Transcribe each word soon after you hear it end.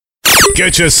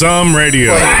Get You Some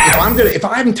Radio. If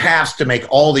I'm tasked to make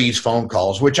all these phone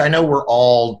calls, which I know we're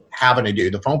all having to do,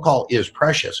 the phone call is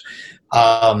precious.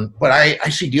 But I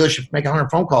see dealerships make 100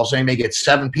 phone calls, they may get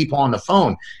 7 people on the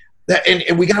phone.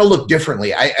 And we got to look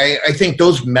differently. I think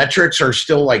those metrics are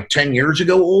still like 10 years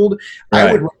ago old. Right.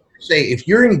 I would say if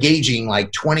you're engaging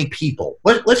like 20 people,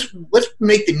 let's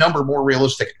make the number more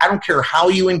realistic. I don't care how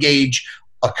you engage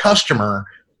a customer,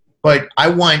 but I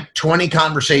want 20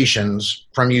 conversations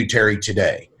from you, Terry,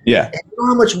 today. Yeah. And you know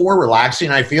how much more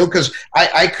relaxing I feel? Because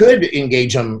I could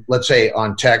engage them, let's say,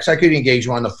 on text. I could engage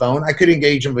them on the phone. I could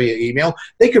engage them via email.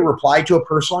 They could reply to a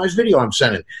personalized video I'm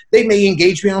sending. They may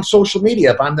engage me on social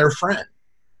media if I'm their friend.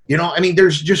 You know, I mean,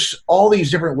 there's just all these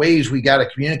different ways we got to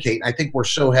communicate. I think we're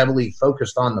so heavily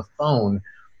focused on the phone.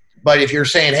 But if you're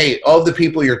saying, hey, of the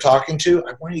people you're talking to,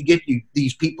 I want to get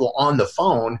these people on the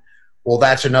phone, well,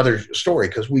 that's another story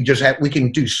because we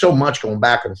can do so much going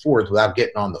back and forth without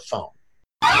getting on the phone.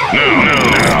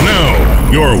 No.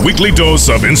 Your weekly dose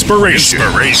of inspiration,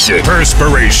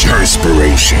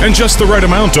 perspiration, and just the right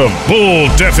amount of bull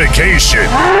defecation.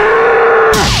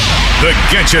 The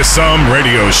Get You Some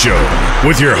Radio Show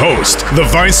with your host, the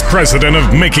Vice President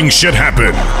of Making Shit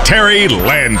Happen, Terry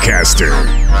Lancaster.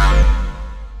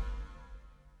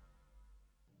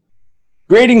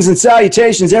 Greetings and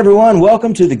salutations, everyone.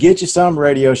 Welcome to the Get You Some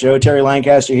Radio Show. Terry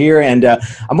Lancaster here, and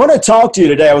I'm going to talk to you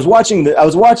today. I was watching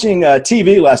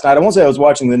TV last night. I won't say I was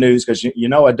watching the news because you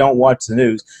know I don't watch the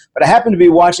news, but I happened to be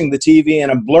watching the TV, and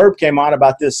a blurb came on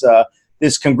about this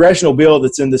congressional bill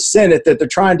that's in the Senate that they're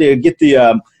trying to get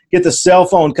the cell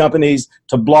phone companies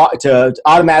to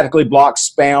automatically block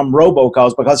spam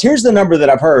robocalls, because here's the number that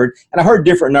I've heard, and I've heard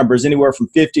different numbers, anywhere from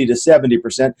 50 to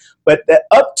 70%, but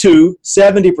up to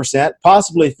 70%,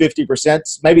 possibly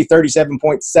 50%, maybe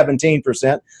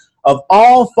 37.17% of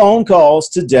all phone calls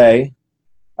today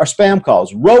are spam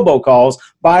calls, robocalls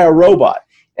by a robot.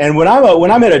 And when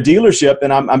I'm at a dealership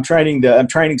and I'm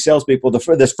training salespeople,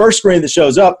 this first screen that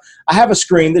shows up, I have a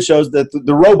screen that shows that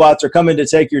the robots are coming to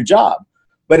take your job.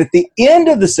 But at the end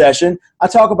of the session, I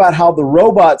talk about how the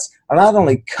robots are not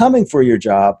only coming for your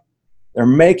job, they're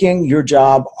making your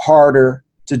job harder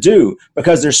to do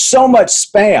because there's so much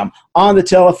spam on the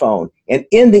telephone and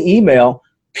in the email.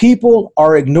 People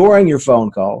are ignoring your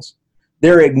phone calls.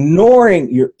 They're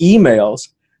ignoring your emails.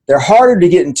 They're harder to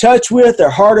get in touch with. They're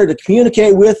harder to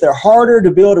communicate with. They're harder to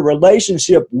build a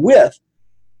relationship with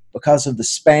because of the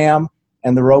spam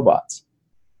and the robots.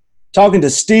 Talking to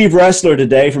Steve Ressler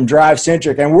today from Drive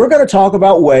Centric, and we're going to talk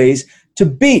about ways to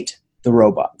beat the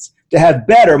robots, to have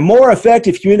better, more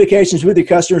effective communications with your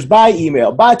customers by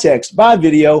email, by text, by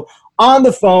video, on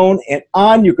the phone, and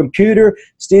on your computer.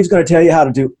 Steve's going to tell you how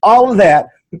to do all of that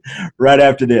right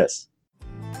after this.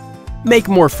 Make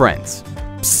more friends.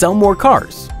 Sell more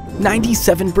cars.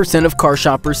 97% of car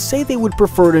shoppers say they would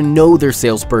prefer to know their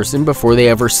salesperson before they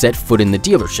ever set foot in the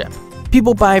dealership.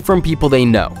 People buy from people they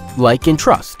know, like, and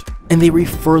trust, and they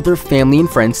refer their family and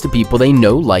friends to people they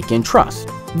know, like, and trust.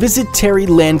 Visit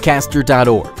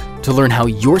terrylancaster.org to learn how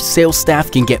your sales staff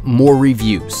can get more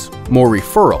reviews, more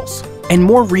referrals, and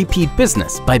more repeat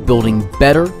business by building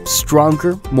better,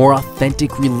 stronger, more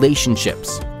authentic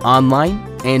relationships online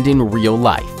and in real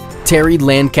life.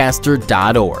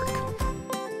 terrylancaster.org.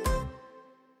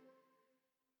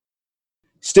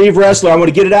 Steve Ressler, I'm going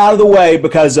to get it out of the way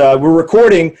because we're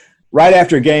recording right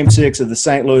after Game 6 of the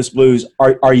St. Louis Blues.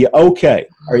 Are you okay?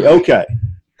 Are you okay?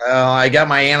 I got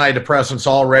my antidepressants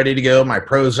all ready to go, my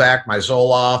Prozac, my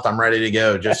Zoloft. I'm ready to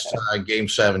go. Just Game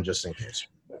 7, just in case.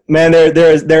 Man,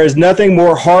 there is nothing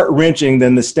more heart-wrenching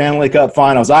than the Stanley Cup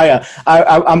Finals. I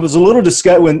was a little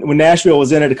disgusted when Nashville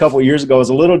was in it a couple of years ago. I was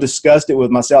a little disgusted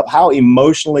with myself how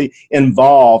emotionally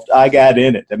involved I got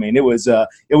in it. I mean, it was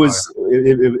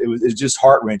just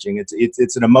heart-wrenching.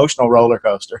 It's an emotional roller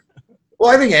coaster. Well,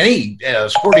 I think any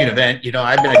sporting event, you know,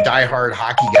 I've been a diehard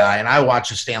hockey guy, and I watch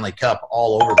the Stanley Cup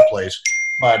all over the place.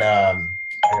 But I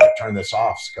got to turn this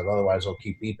off because otherwise it'll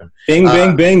keep beeping. Bing,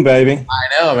 bing, bing, baby. I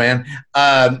know, man.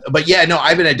 But, yeah, no,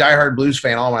 I've been a diehard Blues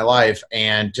fan all my life.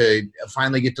 And to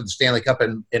finally get to the Stanley Cup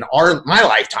in my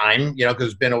lifetime, you know, because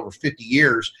it's been over 50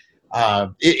 years,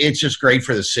 it's just great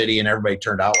for the city, and everybody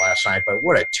turned out last night. But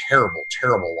what a terrible,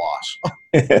 terrible loss.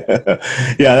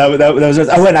 Yeah, that was.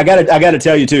 I got to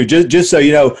tell you too. Just so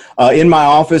you know, in my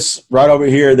office right over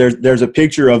here, there's a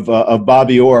picture of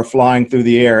Bobby Orr flying through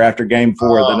the air after Game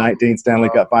 4 of the 19th Stanley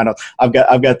Cup Finals. I've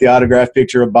got the autographed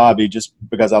picture of Bobby just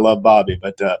because I love Bobby.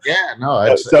 But yeah,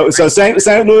 no. So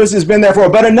St. Louis has been there for.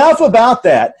 But enough about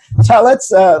that. So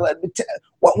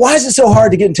why is it so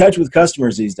hard to get in touch with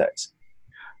customers these days?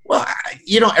 Well,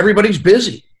 you know, everybody's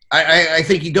busy. I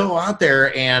think you go out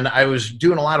there, and I was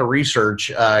doing a lot of research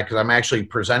because I'm actually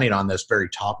presenting on this very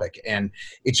topic, and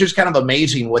it's just kind of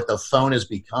amazing what the phone has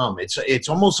become. It's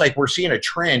almost like we're seeing a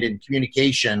trend in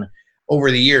communication over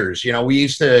the years. You know, we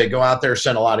used to go out there,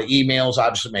 send a lot of emails,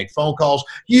 obviously make phone calls.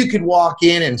 You could walk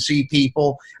in and see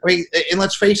people. I mean, and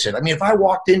let's face it. I mean, if I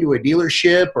walked into a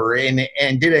dealership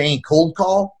and did any cold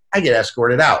call, I get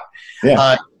escorted out.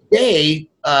 Yeah. Today,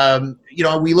 you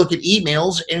know, we look at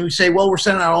emails and we say, well, we're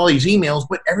sending out all these emails,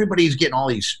 but everybody's getting all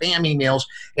these spam emails.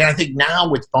 And I think now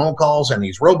with phone calls and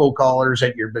these robocallers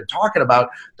that you've been talking about,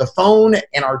 the phone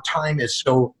and our time is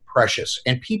so precious,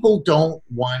 and people don't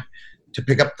want to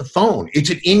pick up the phone. It's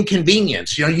an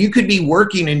inconvenience. You know, you could be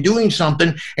working and doing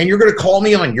something, and you're going to call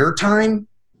me on your time.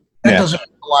 That doesn't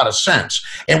make a lot of sense.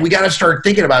 And we got to start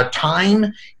thinking about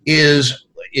time is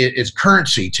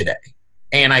currency today.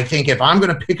 And I think if I'm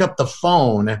going to pick up the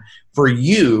phone for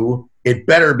you, it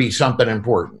better be something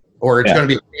important, or it's going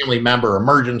to be a family member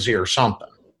emergency or something.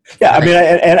 Yeah, I mean,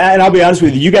 and I'll be honest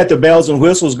with you, you got the bells and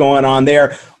whistles going on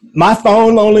there. My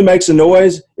phone only makes a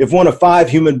noise if one of 5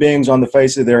 human beings on the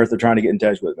face of the earth are trying to get in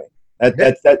touch with me.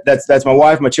 That's my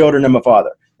wife, my children, and my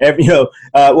father.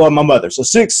 My mother. So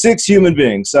six human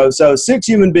beings. So 6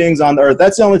 human beings on the earth.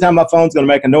 That's the only time my phone's going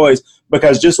to make a noise,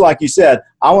 because just like you said,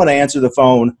 I want to answer the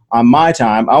phone on my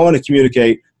time. I want to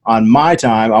communicate on my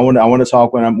time. I want to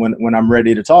talk when I'm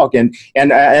ready to talk, and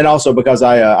also because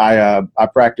I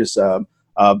practice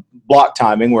block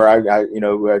timing, where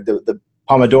the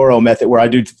Pomodoro method, where I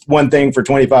do one thing for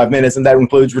 25 minutes, and that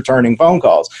includes returning phone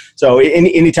calls. So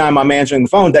anytime I'm answering the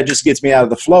phone, that just gets me out of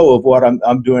the flow of what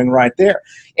I'm doing right there.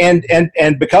 And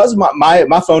because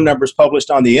my phone number is published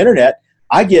on the internet,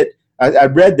 I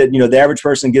read that, the average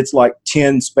person gets like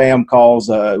 10 spam calls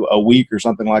a week or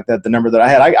something like that. The number that I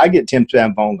had, I get 10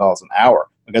 spam phone calls an hour,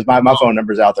 because my phone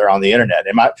number is out there on the internet,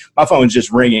 and my phone's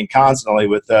just ringing constantly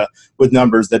with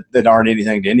numbers that aren't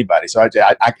anything to anybody. So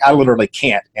I literally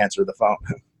can't answer the phone.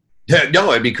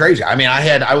 No, it'd be crazy. I mean,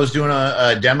 I was doing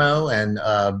a demo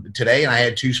today, and I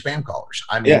had 2 spam callers.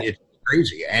 I mean, it's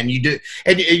crazy. And you do,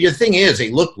 and the thing is, they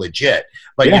look legit,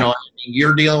 but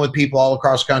you're dealing with people all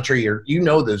across the country.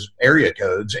 Those area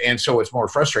codes, and so it's more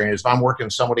frustrating. If I'm working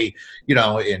with somebody,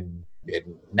 in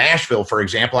Nashville, for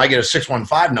example, I get a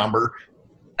 615 number.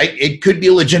 It could be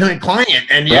a legitimate client,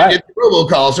 and yet it's a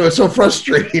robocall, so it's so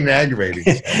frustrating and aggravating.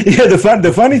 Yeah,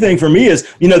 the funny thing for me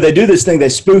is, they do this thing, they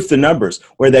spoof the numbers,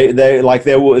 where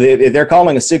they're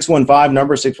calling a 615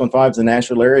 number. 615 is the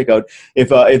Nashville area code.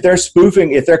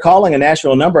 If they're calling a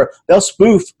Nashville number, they'll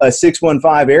spoof a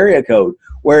 615 area code,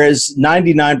 whereas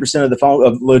 99%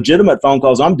 of legitimate phone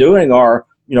calls I'm doing are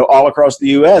all across the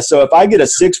U.S. So if I get a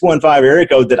 615 area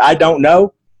code that I don't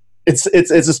know, it's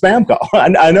a spam call.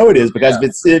 I know it is, because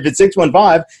if it's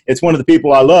 615, it's one of the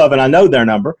people I love, and I know their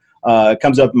number. It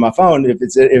comes up in my phone. If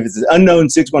it's an unknown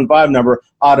 615 number,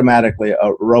 automatically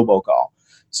a robocall.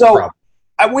 So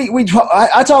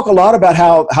I talk a lot about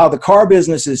how the car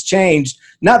business has changed,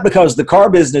 not because the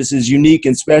car business is unique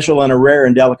and special and a rare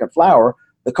and delicate flower.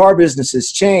 The car business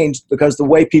has changed because the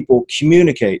way people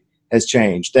communicate has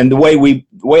changed, and the way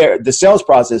the sales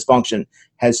process function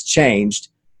has changed.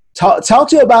 Talk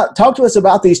to us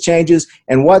about these changes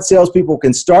and what salespeople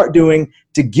can start doing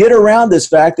to get around this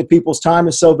fact that people's time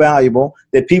is so valuable,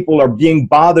 that people are being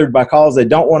bothered by calls they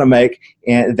don't want to make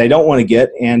and they don't want to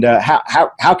get. And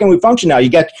how can we function now? You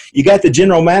got the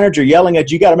general manager yelling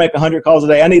at you, got to make 100 calls a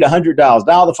day. I need 100 dials.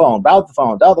 Dial the phone.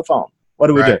 What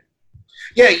do we do?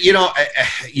 Yeah,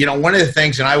 one of the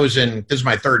things, and this is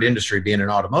my 3rd industry being in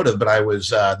automotive, but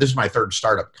this is my 3rd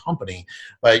startup company.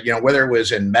 But, whether it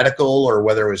was in medical or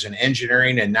whether it was in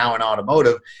engineering and now in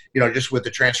automotive, just with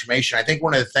the transformation, I think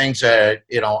one of the things that,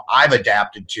 I've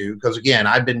adapted to, because again,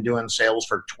 I've been doing sales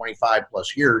for 25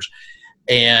 plus years.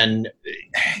 And,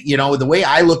 the way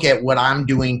I look at what I'm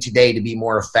doing today to be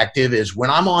more effective is when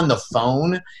I'm on the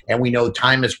phone and we know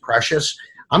time is precious,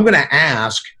 I'm going to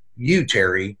ask you,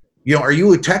 Terry, are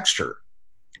you a texter?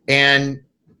 And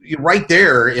right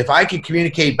there, if I can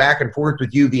communicate back and forth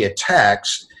with you via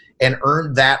text and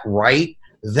earn that right,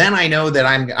 then I know that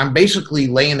I'm basically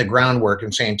laying the groundwork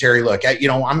and saying, Terry, look, I'm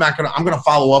going to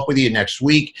follow up with you next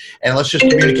week, and let's just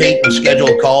communicate and schedule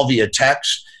a call via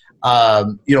text.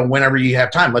 Whenever you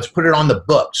have time, let's put it on the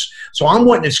books. So I'm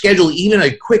wanting to schedule even a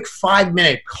quick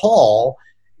 5-minute call.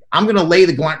 I'm going to lay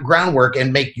the groundwork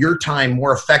and make your time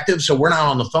more effective, so we're not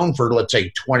on the phone for, let's say,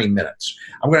 20 minutes.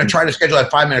 I'm going to try to schedule that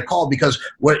 5-minute call, because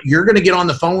what you're going to get on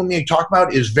the phone with me and talk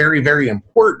about is very, very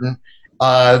important,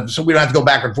 so we don't have to go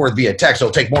back and forth via text.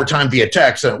 It'll take more time via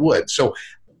text than it would. So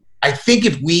I think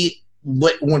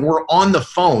when we're on the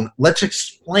phone, let's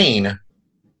explain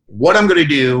what I'm going to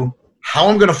do, how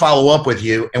I'm going to follow up with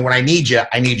you, and when I need you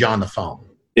on the phone.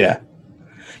 Yeah.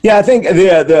 Yeah, I think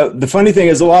the funny thing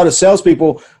is a lot of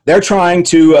salespeople, they're trying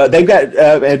to they've got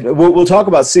and we'll talk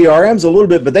about CRMs a little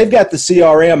bit, but they've got the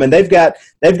CRM and they've got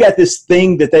this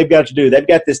thing that they've got to do. They've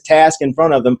got this task in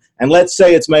front of them, and let's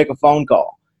say it's make a phone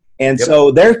call. And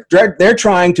so they're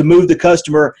trying to move the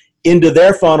customer into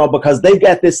their funnel because they've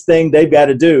got this thing they've got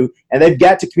to do, and they've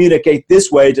got to communicate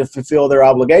this way to fulfill their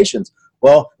obligations.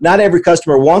 Well, not every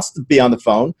customer wants to be on the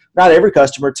phone. Not every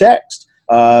customer texts.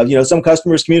 Some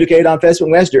customers communicate on Facebook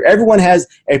Messenger. Everyone has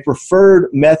a preferred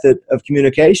method of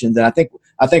communications, and I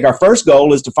think our first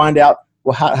goal is to find out,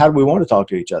 well, how do we want to talk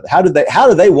to each other? How do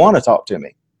they want to talk to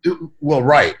me? Well,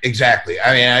 right, exactly.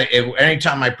 I mean,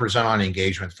 anytime I present on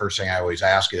engagement, the first thing I always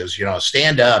ask is,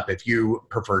 stand up if you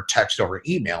prefer text over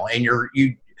email, and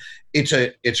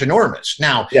it's enormous.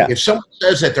 Now, if someone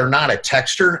says that they're not a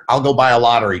texter, I'll go buy a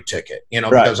lottery ticket,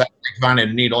 because I found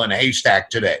a needle in a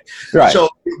haystack today. Right. So,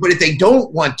 but if they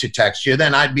don't want to text you,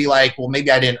 then I'd be like, well,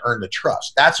 maybe I didn't earn the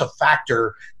trust. That's a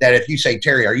factor that if you say,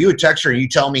 Terry, are you a texter? And you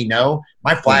tell me no,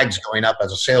 my flag's going up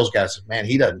as a sales guy. I said, man,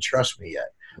 he doesn't trust me yet.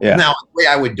 Yeah. Now, the way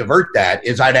I would divert that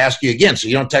is I'd ask you again, so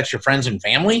you don't text your friends and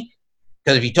family?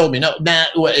 Because if you told me no,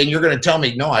 and you're going to tell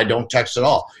me, no, I don't text at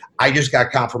all. I just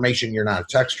got confirmation you're not a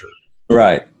texter.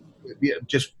 Right.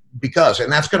 Just because,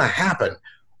 and that's going to happen.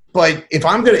 But if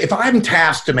I'm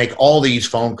tasked to make all these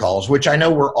phone calls, which I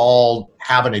know we're all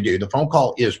having to do, the phone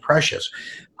call is precious.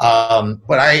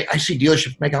 But I see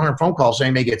dealerships make 100 phone calls,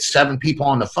 they may get 7 people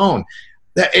on the phone.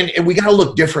 And we got to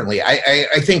look differently.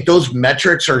 I think those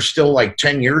metrics are still like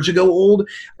 10 years ago old.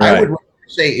 Right. I would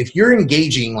say if you're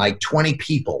engaging like 20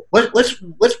 people, let's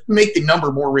make the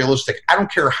number more realistic. I don't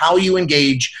care how you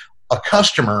engage a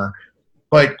customer,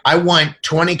 but I want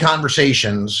 20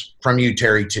 conversations from you,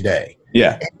 Terry, today.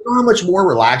 Yeah. And you know how much more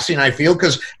relaxing I feel?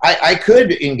 Because I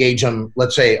could engage them,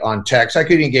 let's say, on text. I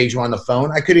could engage them on the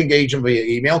phone. I could engage them via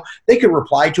email. They could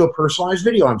reply to a personalized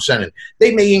video I'm sending.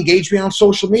 They may engage me on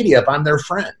social media if I'm their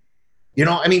friend.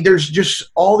 There's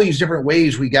just all these different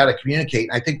ways we got to communicate.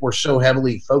 And I think we're so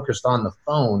heavily focused on the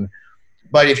phone.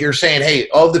 But if you're saying, hey,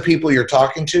 of the people you're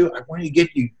talking to, I want to get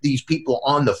these people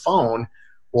on the phone,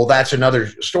 well, that's another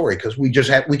story because we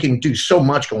can do so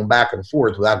much going back and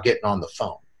forth without getting on the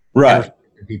phone. Right.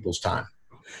 People's time.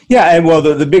 Yeah, and well,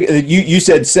 the big you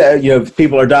said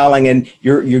people are dialing and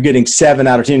you're getting 7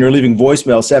 out of 10. You're leaving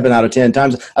voicemail 7 out of 10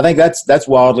 times. I think that's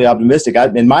wildly optimistic.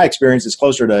 In my experience, it's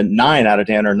closer to 9 out of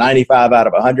 10 or 95 out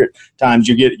of 100 times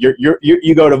you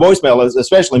go to voicemail.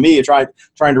 Especially me, you're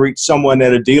trying to reach someone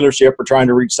at a dealership or trying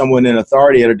to reach someone in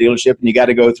authority at a dealership, and you got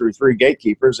to go through 3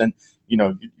 gatekeepers, and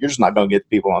you're just not going to get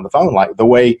people on the phone like the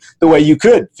way you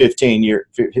could 15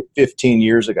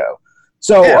 years ago.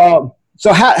 So. Yeah.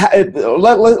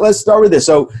 Let's start with this.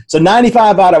 So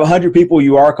 95 out of 100 people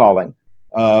you are calling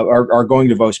are going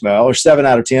to voicemail, or 7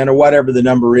 out of 10, or whatever the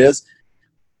number is.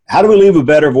 How do we leave a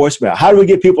better voicemail? How do we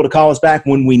get people to call us back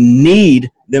when we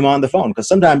need them on the phone? Because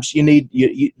sometimes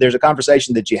there's a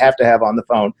conversation that you have to have on the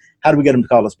phone. How do we get them to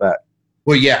call us back?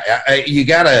 Well, yeah, you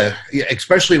got to,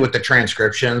 especially with the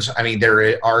transcriptions. I mean,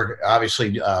 there are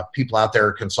obviously people out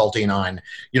there consulting on,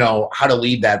 how to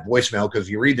leave that voicemail, because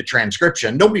if you read the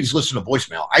transcription, nobody's listening to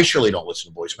voicemail. I surely don't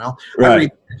listen to voicemail. Right. I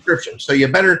read the transcription. So you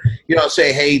better,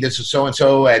 say, hey, this is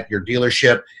so-and-so at your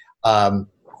dealership.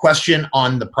 Question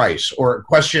on the price, or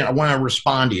question, I want to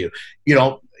respond to you.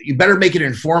 You better make it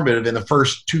informative in the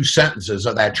first 2 sentences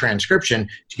of that transcription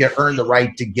to earn the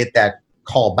right to get that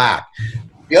call back.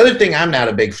 The other thing I'm not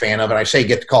a big fan of, and I say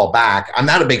get the call back, I'm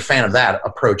not a big fan of that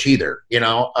approach either,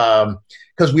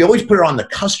 because we always put it on the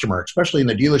customer, especially in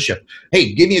the dealership.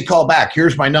 Hey, give me a call back.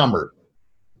 Here's my number.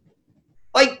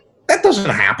 Like, that doesn't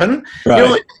happen.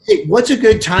 Right. Hey, what's a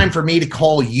good time for me to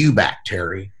call you back,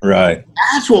 Terry? Right.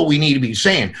 That's what we need to be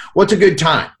saying. What's a good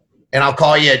time? And I'll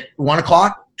call you at 1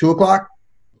 o'clock, 2 o'clock.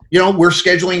 We're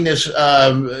scheduling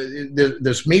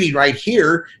this meeting right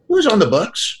here. It was on the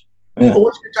books. Yeah. Well,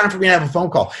 what's a good time for me to have a phone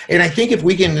call? And I think if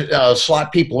we can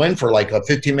slot people in for like a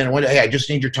 15-minute window, hey, I just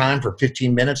need your time for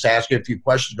 15 minutes to ask you a few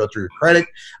questions, go through your credit.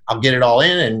 I'll get it all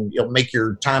in, and it'll make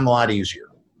your time a lot easier.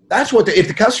 That's what if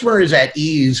the customer is at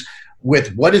ease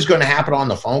with what is going to happen on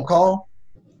the phone call,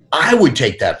 I would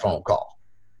take that phone call.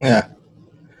 Yeah.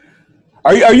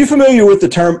 Are you familiar with the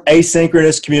term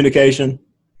asynchronous communication?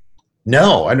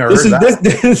 No, I never heard that.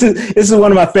 This is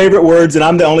one of my favorite words, and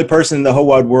I'm the only person in the whole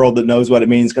wide world that knows what it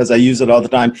means because I use it all the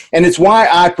time. And it's why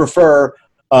I prefer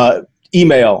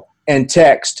email and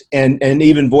text and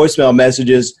even voicemail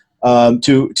messages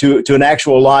to an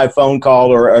actual live phone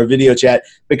call or video chat,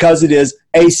 because it is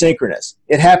asynchronous.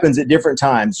 It happens at different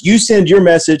times. You send your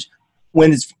message,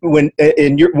 when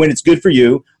it's good for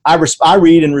you. I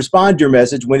read and respond to your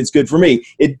message when it's good for me.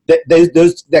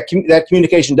 That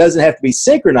communication doesn't have to be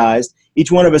synchronized.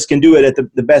 Each one of us can do it at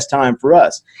the best time for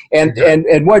us. And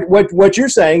what you're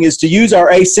saying is to use our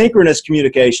asynchronous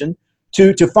communication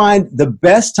to find the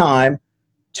best time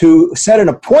to set an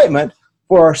appointment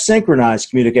for our synchronized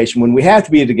communication. When we have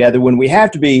to be together, when we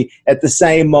have to be at the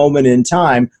same moment in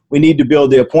time, we need to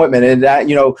build the appointment. And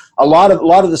a lot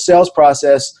of the sales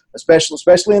process,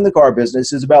 especially in the car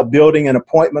business, is about building an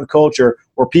appointment culture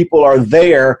where people are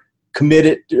there,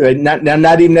 committed,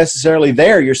 not even necessarily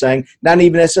there, you're saying, not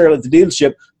even necessarily at the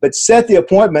dealership, but set the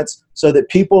appointments so that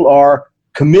people are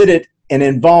committed and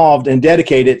involved and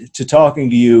dedicated to talking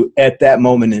to you at that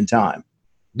moment in time.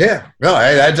 Yeah, no,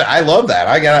 I love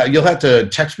that. You'll have to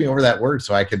text me over that word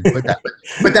so I can put that.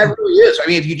 But that really is. I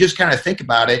mean, if you just kind of think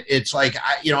about it, it's like,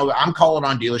 I'm calling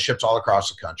on dealerships all across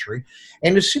the country,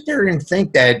 and to sit there and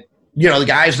think that, the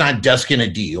guy's not desking a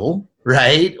deal,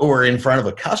 right, or in front of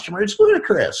a customer, it's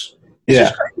ludicrous. It's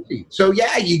just crazy. So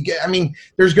yeah,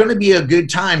 there's going to be a good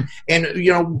time, and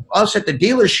us at the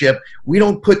dealership, we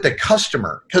don't put the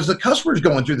customer, because the customer's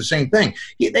going through the same thing.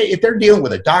 If they're dealing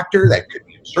with a doctor that could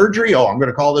be in surgery, I'm going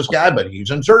to call this guy, but he's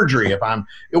in surgery. If I'm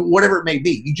whatever it may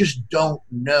be, you just don't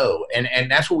know, and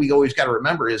that's what we always got to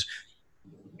remember is,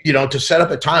 to set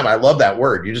up a time. I love that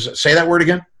word. You just say that word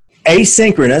again.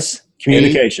 Asynchronous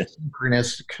communication.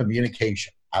 Asynchronous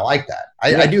communication. I like that.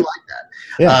 I do like that.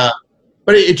 Yeah.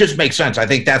 But it just makes sense. I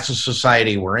think that's the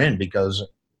society we're in, because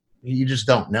you just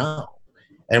don't know.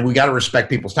 And we got to respect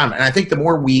people's time. And I think the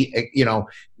more we,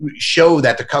 show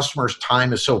that the customer's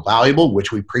time is so valuable,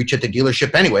 which we preach at the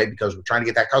dealership anyway, because we're trying to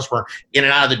get that customer in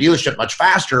and out of the dealership much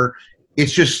faster.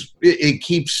 It's just, it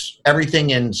keeps everything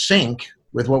in sync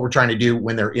with what we're trying to do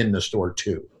when they're in the store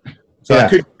too. So it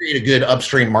could create a good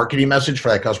upstream marketing message for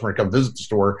that customer to come visit the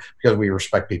store, because we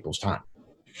respect people's time.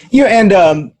 Yeah,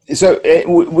 and so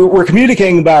we're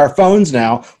communicating by our phones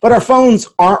now, but our phones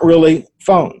aren't really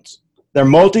phones. They're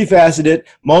multifaceted,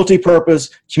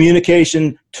 multi-purpose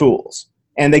communication tools,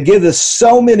 and they give us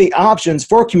so many options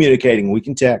for communicating. We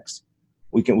can text,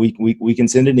 we can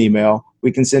send an email,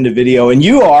 we can send a video, and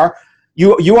you are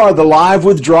the Live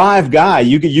with Drive guy.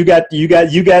 You got.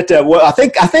 Well, I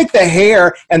think the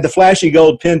hair and the flashy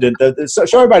gold pendant.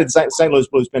 Show everybody the St. Louis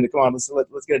Blues pendant. Come on,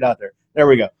 let's get it out there. There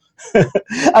we go.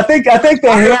 I think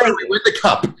the hair with the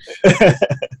cup.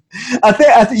 I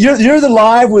think you're the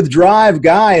Live with Drive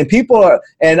guy, and people are,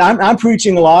 and I'm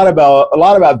preaching a lot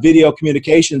about video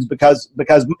communications because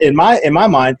in my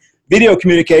mind, video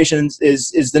communications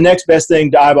is the next best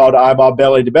thing to eyeball,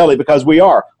 belly to belly, because we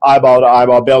are eyeball to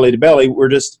eyeball, belly to belly. We're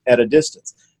just at a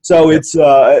distance. So it's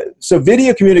so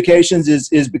video communications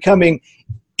is becoming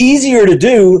easier to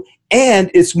do,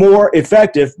 and it's more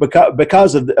effective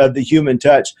because of the human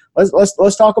touch.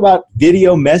 Let's talk about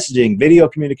video messaging, video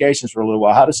communications for a little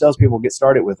while. How do salespeople get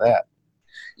started with that?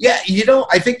 Yeah,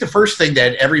 I think the first thing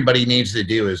that everybody needs to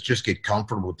do is just get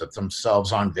comfortable with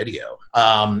themselves on video,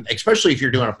 especially if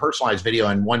you're doing a personalized video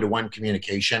and one-to-one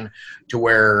communication, to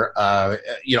where,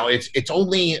 it's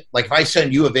only, like if I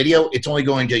send you a video, it's only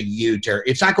going to you, Terry.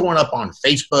 It's not going up on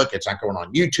Facebook. It's not going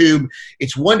on YouTube.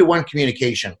 It's one-to-one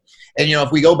communication. And,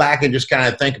 if we go back and just kind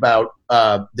of think about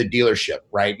the dealership,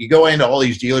 right? You go into all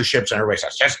these dealerships and everybody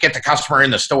says, just get the customer in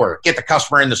the store,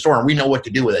 and we know what to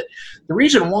do with it. The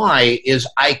reason why is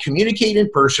I communicate in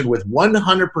person with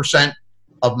 100%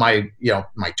 of my,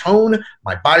 my tone,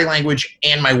 my body language,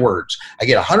 and my words. I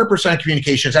get 100% of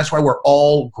communications. That's why we're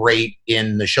all great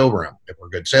in the showroom, if we're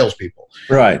good salespeople.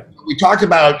 Right. We talked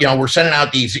about, we're sending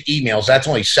out these emails. That's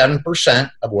only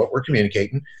 7% of what we're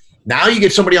communicating. Now you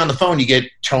get somebody on the phone, you get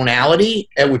tonality,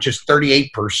 which is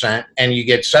 38%, and you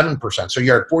get 7%. So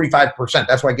you're at 45%.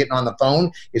 That's why getting on the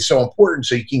phone is so important,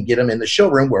 so you can get them in the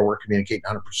showroom where we're communicating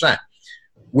 100%.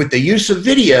 With the use of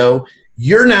video,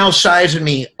 you're now sizing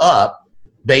me up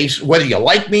based, whether you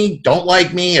like me, don't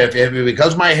like me, if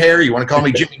because of my hair, you want to call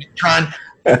me Jimmy Neutron,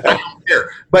 I don't care.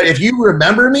 But if you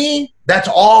remember me, that's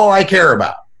all I care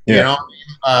about. Yeah.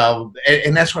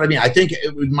 And that's what I mean. I think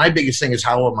my biggest thing is,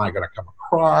 how am I going to come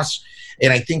across?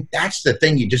 And I think that's the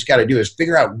thing you just got to do, is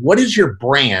figure out what is your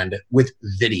brand with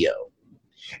video.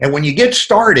 And when you get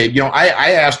started,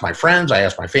 I asked my friends, I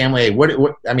asked my family,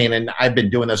 and I've been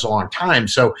doing this a long time,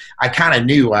 so I kind of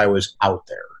knew I was out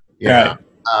there.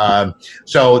 Right.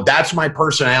 So that's my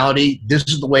personality. This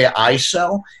is the way I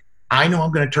sell. I know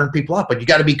I'm going to turn people up, but you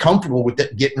got to be comfortable with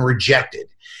it getting rejected.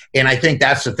 And I think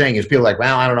that's the thing, is people are like,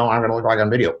 well, I don't know, I'm going to look like on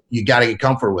video. You got to get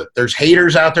comfortable with it. There's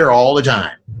haters out there all the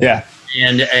time. Yeah.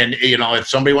 And you know, if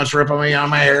somebody wants to rip on me on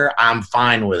my hair, I'm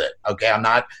fine with it. Okay, I'm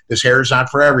not. This hair is not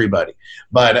for everybody,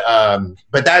 but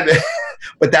that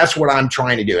but that's what I'm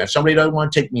trying to do. If somebody doesn't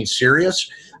want to take me serious,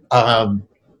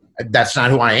 that's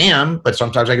not who I am. But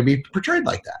sometimes I can be portrayed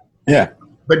like that. Yeah.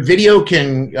 But video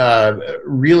can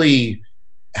really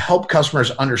help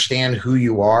customers understand who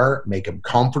you are, make them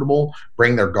comfortable,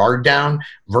 bring their guard down,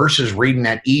 versus reading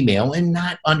that email and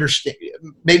not understand,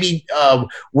 maybe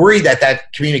worry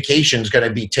that communication is going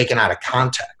to be taken out of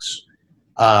context.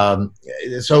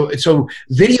 So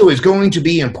video is going to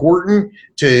be important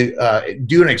to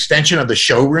do an extension of the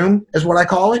showroom, is what I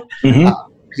call it.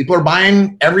 Mm-hmm. People are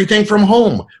buying everything from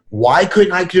home. Why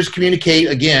couldn't I just communicate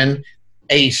again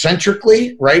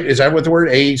asynchronously, right? Is that what the word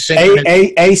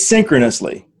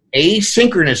asynchronously?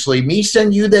 Asynchronously, me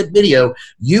send you that video,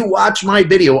 you watch my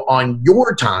video on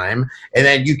your time, and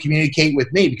then you communicate with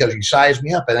me because you size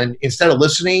me up. And then instead of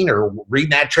listening or reading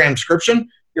that transcription,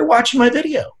 you're watching my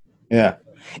video. Yeah.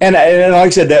 And like I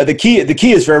said, the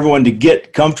key is for everyone to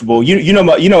get comfortable. You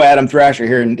know Adam Thrasher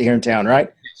here in town,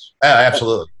 right?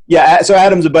 Absolutely. Yeah, so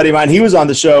Adam's a buddy of mine. He was on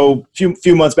the show a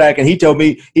few months back, and he told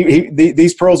me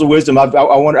these pearls of wisdom. I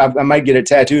wonder, I might get it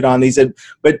tattooed on. He said,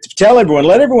 but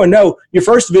let everyone know, your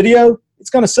first video, it's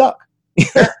going to suck.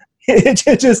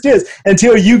 It just is,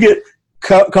 until you get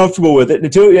comfortable with it,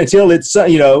 until it's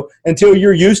until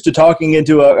you're used to talking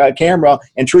into a camera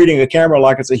and treating a camera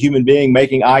like it's a human being,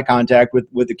 making eye contact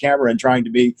with the camera and trying to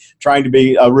be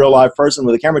a real live person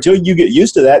with a camera. Until you get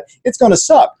used to that, it's going to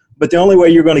suck. But the only way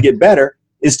you're going to get better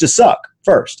is to suck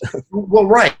first. Well,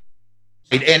 right.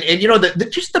 And you know,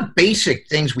 just the basic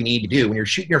things we need to do when you're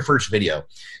shooting your first video,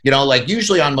 you know, like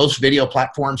usually on most video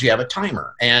platforms, you have a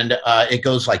timer, and it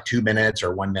goes like 2 minutes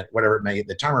or 1 minute, whatever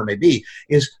the timer may be,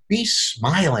 is be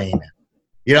smiling,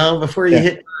 you know, before you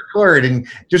hit record. And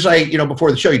just like, you know, before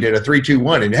the show, you did a 3, 2,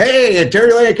 1, and hey,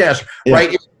 Terry Lancaster,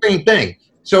 right? It's the same thing.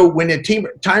 So when the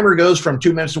timer goes from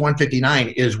 2 minutes to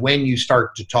 1:59 is when you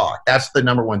start to talk. That's the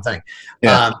number one thing.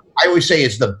 Yeah. I always say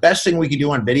it's the best thing we can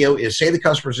do on video is say the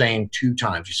customer's name 2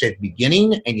 times. You say at the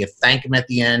beginning and you thank them at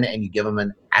the end, and you give them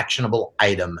an actionable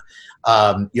item.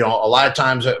 You know, a lot of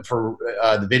times for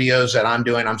the videos that I'm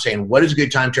doing, I'm saying, what is a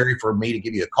good time, Terry, for me to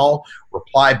give you a call?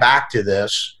 Reply back to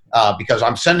this. Because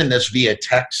I'm sending this via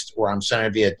text or I'm sending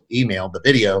it via email, the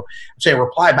video. I'm saying,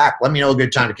 reply back. Let me know a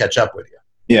good time to catch up with you.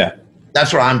 Yeah.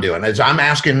 That's what I'm doing, is I'm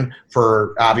asking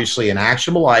for obviously an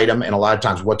actionable item, and a lot of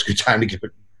times what's a good time to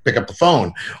pick up the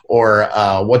phone, or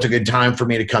what's a good time for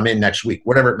me to come in next week,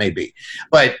 whatever it may be.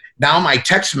 But now my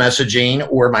text messaging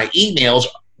or my emails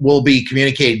will be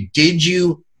communicated. Did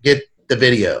you get the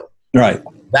video? Right.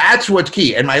 That's what's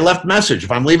key. And my left message,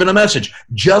 if I'm leaving a message,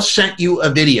 just sent you a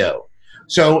video.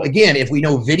 So again, if we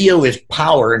know video is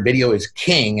power and video is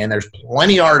king, and there's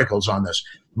plenty of articles on this,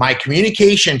 my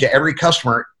communication to every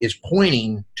customer is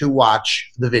pointing to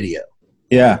watch the video.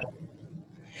 Yeah.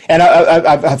 And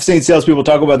I've seen salespeople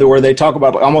talk about that, where they talk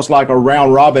about almost like a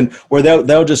round robin, where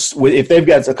they'll just, if they've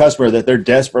got a customer that they're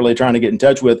desperately trying to get in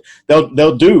touch with,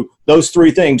 they'll do those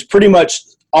 3 things pretty much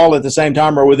all at the same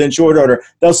time or within short order.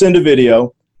 They'll send a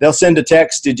video. They'll send a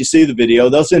text, did you see the video?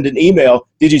 They'll send an email,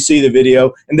 did you see the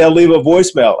video? And they'll leave a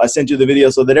voicemail, I sent you the video,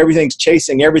 so that everything's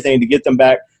chasing everything to get them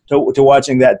back to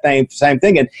watching that same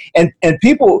thing. And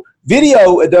people,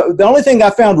 video, the only thing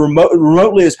I found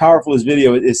remotely as powerful as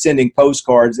video is sending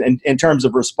postcards in terms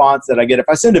of response that I get. If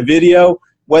I send a video,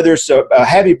 whether it's a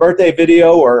happy birthday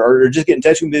video or just get in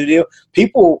touch with the video,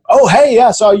 people, oh, hey, yeah,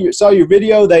 I saw your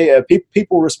video. They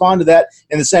people respond to that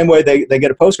in the same way they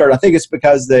get a postcard. I think it's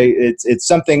because it's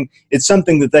something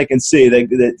that they can see.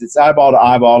 It's eyeball to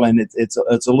eyeball, and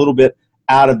it's a little bit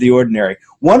out of the ordinary.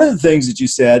 One of the things that you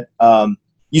said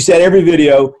every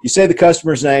video, you say the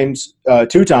customer's names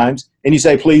 2 times, and you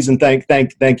say please and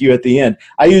thank you at the end.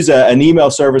 I use an email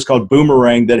service called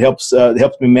Boomerang that helps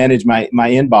me manage my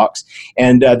inbox.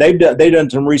 And they've done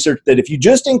some research that if you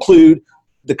just include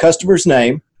the customer's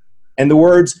name and the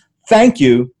words thank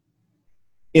you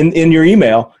in your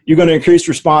email, you're going to increase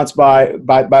response by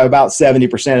about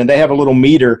 70%. And they have a little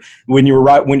meter when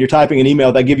you're typing an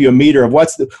email. They give you a meter of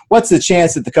what's the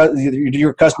chance that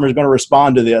your customer is going to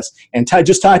respond to this. And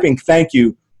just typing thank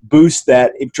you boosts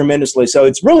that tremendously. So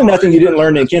it's really nothing you didn't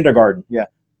learn in kindergarten. Yeah.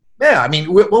 Yeah, I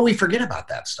mean, we forget about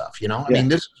that stuff, you know? I mean,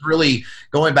 this is really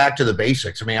going back to the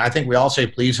basics. I mean, I think we all say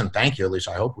please and thank you, at least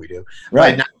I hope we do.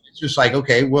 Right. But it's just like,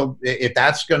 okay, well, if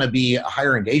that's going to be a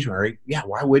higher engagement rate, yeah,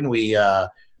 why wouldn't we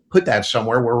put that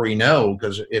somewhere where we know?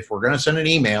 Because if we're going to send an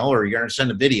email or you're going to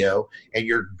send a video and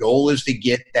your goal is to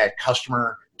get that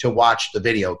customer to watch the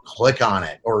video, click on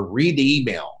it or read the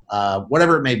email,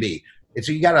 whatever it may be.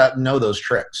 You got to know those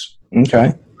tricks.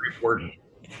 Okay. important.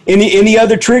 Any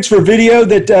other tricks for video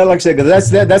that, like I said,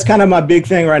 because that's kind of my big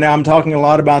thing right now. I'm talking a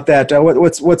lot about that.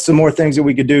 What's some more things that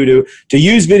we could do to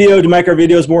use video to make our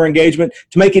videos more engagement,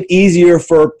 to make it easier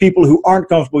for people who aren't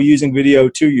comfortable using video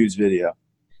to use video?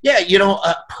 Yeah,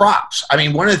 props. I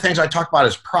mean, one of the things I talk about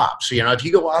is props. If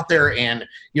you go out there and,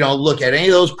 look at any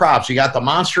of those props, you got the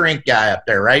Monster Inc. guy up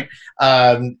there, right?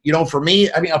 For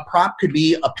me, I mean, a prop could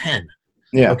be a pen.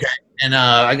 Yeah. Okay. And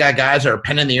I got guys that are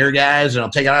pen in the ear guys, and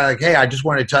I'll take it out like, hey, I just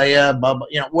wanted to tell you,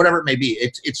 whatever it may be.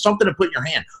 It's something to put in your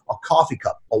hand. A coffee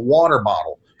cup, a water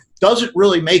bottle. Doesn't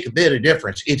really make a bit of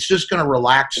difference. It's just going to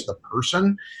relax the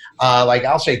person. Like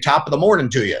I'll say top of the morning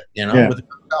to you, with a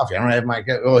cup of coffee. I don't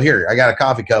have here, I got a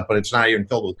coffee cup, but it's not even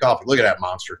filled with coffee. Look at that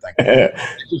monster thing.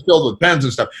 It's just filled with pens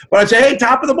and stuff. But I'd say, hey,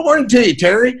 top of the morning to you,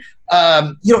 Terry.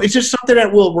 It's just something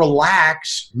that will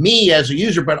relax me as a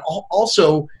user, but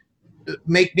also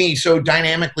make me so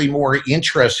dynamically more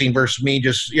interesting versus me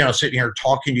just, sitting here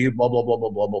talking to you, blah, blah, blah, blah,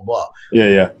 blah, blah, blah.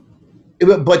 Yeah.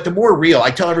 But the more real,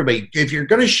 I tell everybody, if you're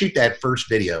going to shoot that first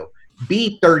video,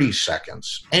 be 30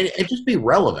 seconds and just be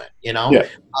relevant, Yeah.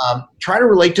 Try to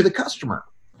relate to the customer.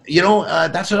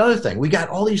 That's another thing. We got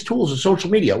all these tools of social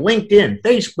media, LinkedIn,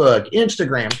 Facebook,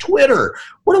 Instagram, Twitter.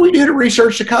 What do we do to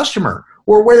research the customer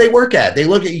or where they work at?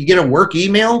 You get a work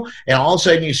email and all of a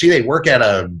sudden you see they work at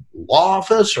a law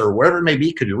office or wherever it may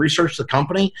be. Could you research the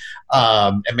company?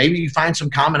 And maybe you find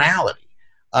some commonality.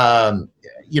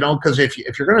 Because if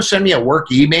you're going to send me a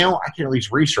work email, I can at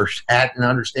least research that and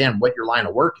understand what your line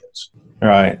of work is.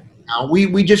 Right.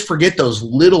 We just forget those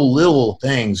little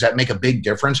things that make a big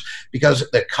difference because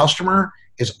the customer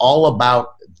is all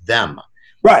about them.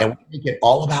 Right. And we make it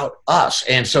all about us.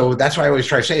 And so that's what I always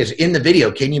try to say is in the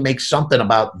video, can you make something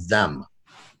about them?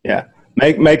 Yeah.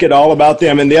 Make it all about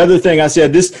them. And the other thing I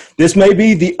said, this may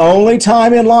be the only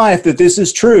time in life that this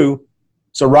is true.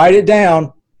 So write it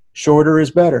down. Shorter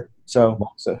is better. So.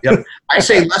 Yep. I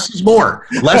say less is more.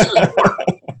 Less is more.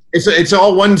 It's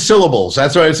all one syllables.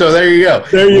 That's right. So there you go.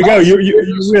 There you go. You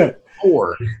win.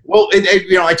 Well,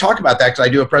 I talk about that because I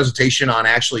do a presentation on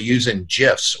actually using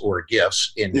GIFs or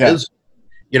GIFs in business.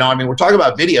 We're talking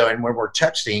about video, and when we're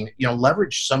texting,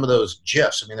 leverage some of those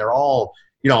GIFs. I mean, they're all,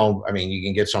 you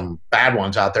can get some bad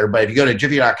ones out there, but if you go to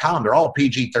Jiffy.com, they're all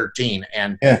PG-13.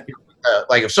 And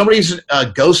like if somebody's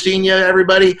ghosting you,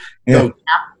 everybody, go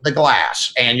tap the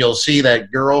glass, and you'll see that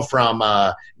girl from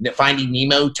Finding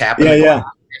Nemo tapping the glass.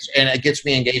 And it gets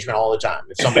me engagement all the time.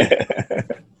 If somebody,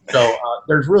 so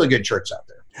there's really good tricks out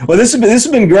there. Well, this has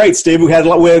been great, Steve. We had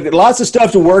lots of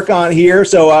stuff to work on here,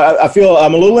 so I feel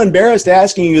I'm a little embarrassed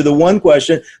asking you the one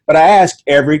question, but I ask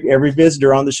every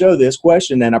visitor on the show this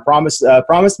question, and I promised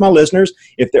my listeners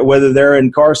whether they're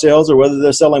in car sales or whether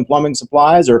they're selling plumbing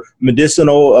supplies or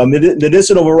medicinal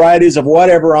varieties of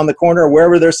whatever on the corner or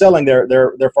wherever they're selling their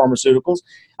pharmaceuticals.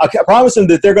 I promise them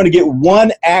that they're going to get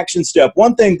one action step,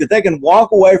 one thing that they can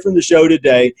walk away from the show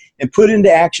today and put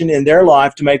into action in their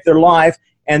life to make their life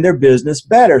and their business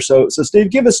better. So Steve,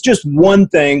 give us just one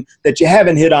thing that you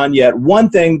haven't hit on yet, one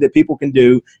thing that people can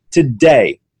do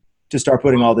today to start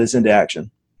putting all this into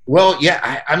action. Well,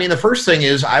 yeah, I mean, the first thing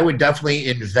is I would definitely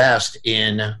invest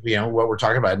in, what we're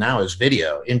talking about now is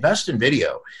video. Invest in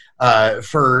video.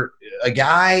 For a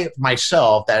guy,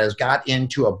 myself, that has got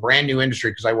into a brand new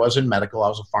industry, because I was in medical, I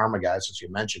was a pharma guy, since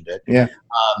you mentioned it. Yeah.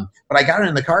 But I got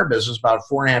into the car business about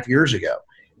 4.5 years ago.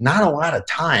 Not a lot of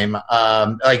time.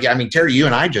 Terry, you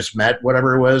and I just met,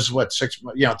 whatever it was,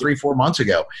 3-4 months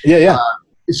ago. Yeah.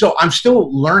 So I'm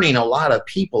still learning a lot of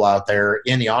people out there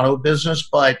in the auto business,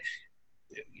 but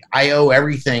I owe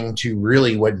everything to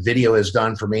really what video has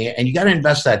done for me. And you got to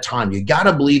invest that time. You got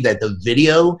to believe that the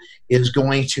video is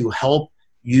going to help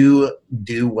you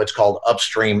do what's called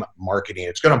upstream marketing.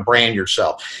 It's going to brand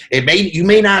yourself. You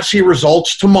may not see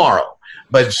results tomorrow,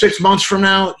 but 6 months from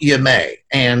now, you may.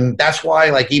 And that's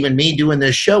why, like, even me doing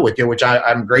this show with you, which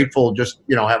I'm grateful just,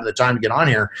 having the time to get on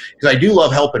here, because I do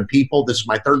love helping people. This is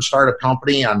my third startup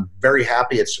company. I'm very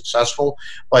happy it's successful.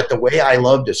 But the way I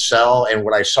love to sell and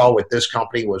what I saw with this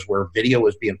company was where video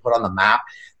was being put on the map.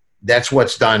 That's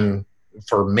what's done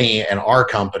for me and our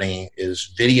company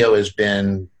is video has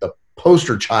been the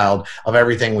poster child of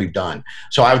everything we've done.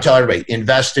 So I would tell everybody,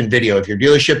 invest in video. If your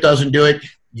dealership doesn't do it,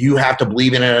 you have to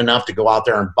believe in it enough to go out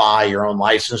there and buy your own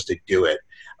license to do it.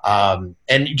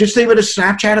 And just think of it as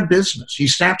Snapchat of business. You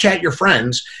Snapchat your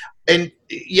friends, and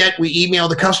yet we email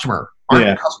the customer. Our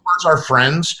customers are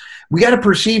friends. We got to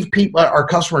perceive our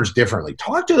customers differently.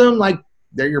 Talk to them like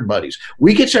they're your buddies.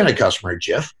 We could send a customer a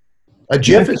GIF. A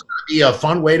GIF is going to be a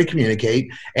fun way to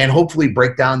communicate and hopefully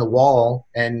break down the wall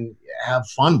and have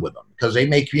fun with them, because they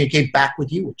may communicate back with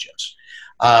you with GIFs.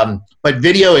 But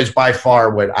video is by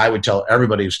far what I would tell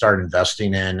everybody who started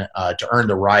investing in to earn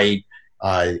the right.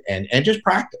 And just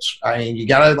practice. I mean, you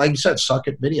gotta, like you said, suck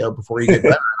at video before you get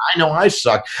better. I know I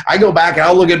suck. I go back and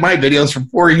I'll look at my videos from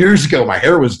 4 years ago. My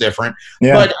hair was different,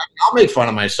 but I'll make fun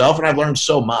of myself, and I've learned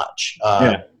so much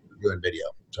doing video.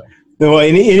 So. Well,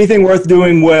 anything worth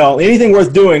doing well, anything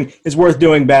worth doing is worth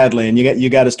doing badly, and you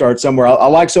got to start somewhere. I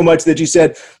like so much that you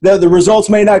said that the results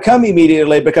may not come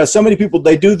immediately, because so many people,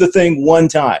 they do the thing one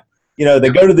time. You know, they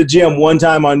go to the gym one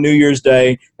time on New Year's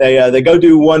Day. They go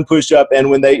do one push-up, and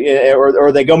when they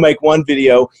or they go make one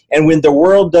video, and when the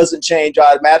world doesn't change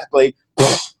automatically,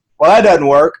 well, that doesn't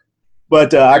work.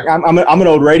 But I'm an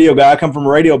old radio guy. I come from a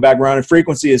radio background, and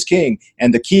frequency is king.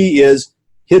 And the key is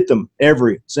hit them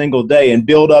every single day and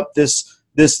build up this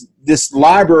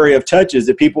library of touches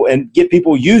that people, and get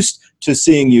people used to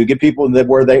seeing you, get people that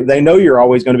where they know you're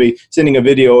always going to be sending a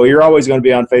video, or you're always going to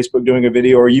be on Facebook doing a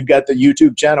video, or you've got the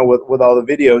YouTube channel with all the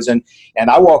videos. And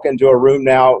I walk into a room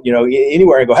now, you know,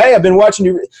 anywhere, and go, hey, I've been watching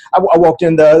you. I walked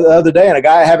in the other day, and a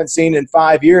guy I haven't seen in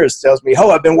 5 years tells me, oh,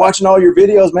 I've been watching all your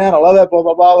videos, man. I love that, blah,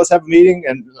 blah, blah. Let's have a meeting.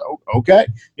 And okay.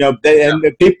 You know,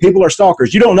 people are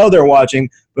stalkers. You don't know they're watching,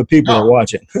 but people are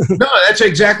watching. No, that's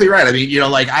exactly right. I mean, you know,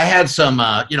 like I had some,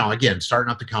 you know, again,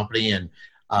 starting up the company, and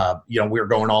you know, we were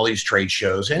going to all these trade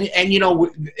shows, and you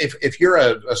know, if you're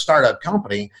a startup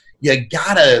company, you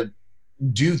gotta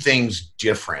do things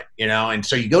different, you know. And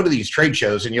so you go to these trade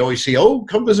shows, and you always see, oh,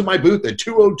 come visit my booth at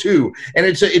 202, and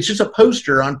it's just a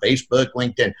poster on Facebook,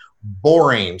 LinkedIn.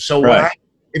 Boring. So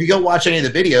if you go watch any of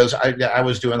the videos, I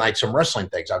was doing like some wrestling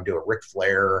things. I would do a Ric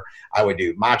Flair, I would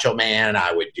do Macho Man,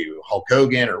 I would do Hulk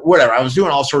Hogan, or whatever. I was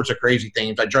doing all sorts of crazy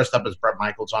things. I dressed up as Bret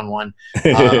Michaels on one.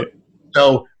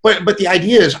 So, but the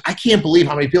idea is, I can't believe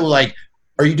how many people are like,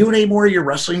 are you doing any more of your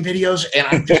wrestling videos? And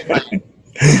I'm just like,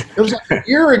 it was like a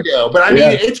year ago. But I mean,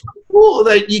 it's cool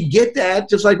that you get that,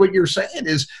 just like what you're saying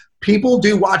is, people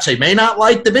do watch. They may not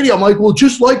like the video. I'm like, well,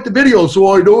 just like the video,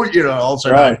 so I know it. You know,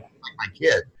 also like my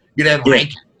kid. You didn't like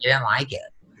it. You didn't like it.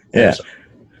 Yeah. So,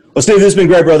 well, Steve, this has been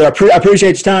great, brother. I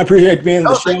appreciate your time. Appreciate you being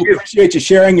on the show. Appreciate you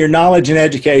sharing your knowledge and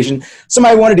education.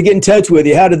 Somebody wanted to get in touch with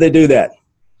you. How did they do that?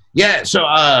 Yeah, so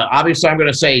obviously I'm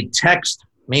going to say text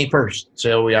me first.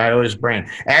 So I always brand.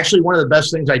 Actually, one of the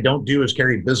best things I don't do is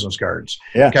carry business cards.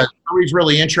 Yeah. Because if somebody's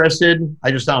really interested,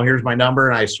 I just tell them, here's my number,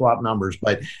 and I swap numbers.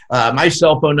 But my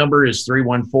cell phone number is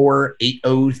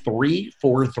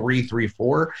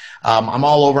 314-803-4334. I'm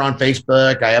all over on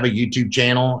Facebook. I have a YouTube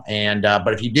channel. And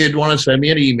but if you did want to send me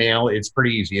an email, it's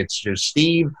pretty easy. It's just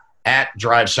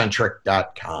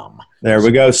steve@drivecentric.com. There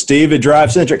we go, Steve at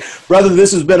DriveCentric. Brother,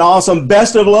 this has been awesome.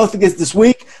 Best of luck this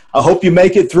week. I hope you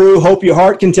make it through. Hope your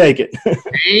heart can take it.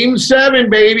 Game 7,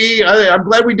 baby. I'm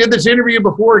glad we did this interview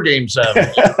before Game 7. All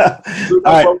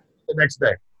right. The next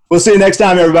day. We'll see you next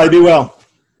time, everybody. Be well.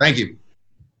 Thank you.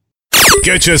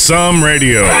 Get You Some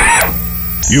Radio.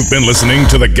 You've been listening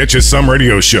to the Get You Some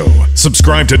Radio Show.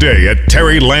 Subscribe today at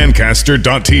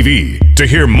terrylancaster.tv to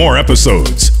hear more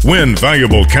episodes, win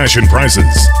valuable cash and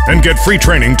prizes, and get free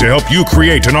training to help you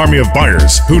create an army of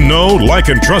buyers who know, like,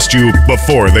 and trust you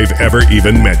before they've ever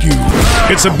even met you.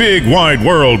 It's a big, wide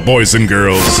world, boys and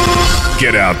girls.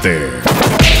 Get out there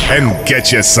and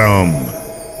get you some.